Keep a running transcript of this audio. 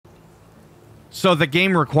So the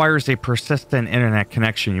game requires a persistent internet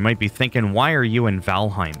connection. You might be thinking, why are you in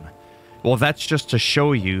Valheim? Well, that's just to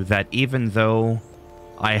show you that even though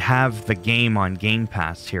I have the game on Game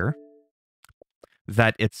Pass here,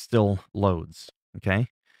 that it still loads, okay?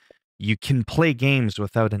 You can play games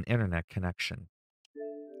without an internet connection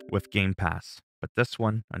with Game Pass. But this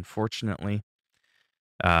one, unfortunately,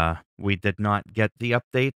 we did not get the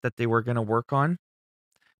update that they were going to work on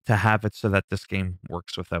to have it so that this game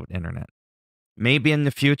works without internet. Maybe in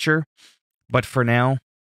the future, but for now,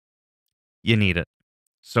 you need it.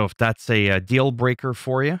 So if that's a deal breaker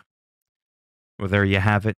for you, well, there you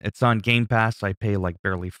have it. It's on Game Pass. I pay like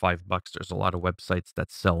barely $5. There's a lot of websites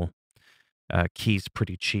that sell keys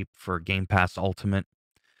pretty cheap for Game Pass Ultimate.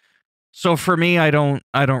 So for me, I don't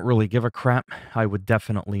really give a crap. I would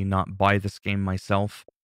definitely not buy this game myself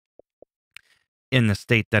in the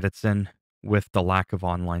state that it's in with the lack of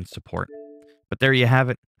online support. But there you have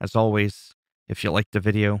it. As always, if you liked the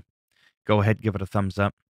video, go ahead, give it a thumbs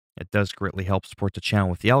up. It does greatly help support the channel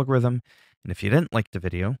with the algorithm. And if you didn't like the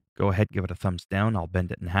video, go ahead, give it a thumbs down. I'll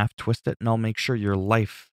bend it in half, twist it, and I'll make sure your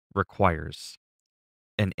life requires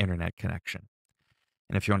an internet connection.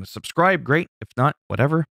 And if you want to subscribe, great. If not,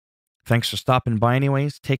 whatever. Thanks for stopping by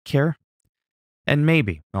anyways. Take care. And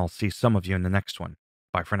maybe I'll see some of you in the next one.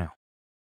 Bye for now.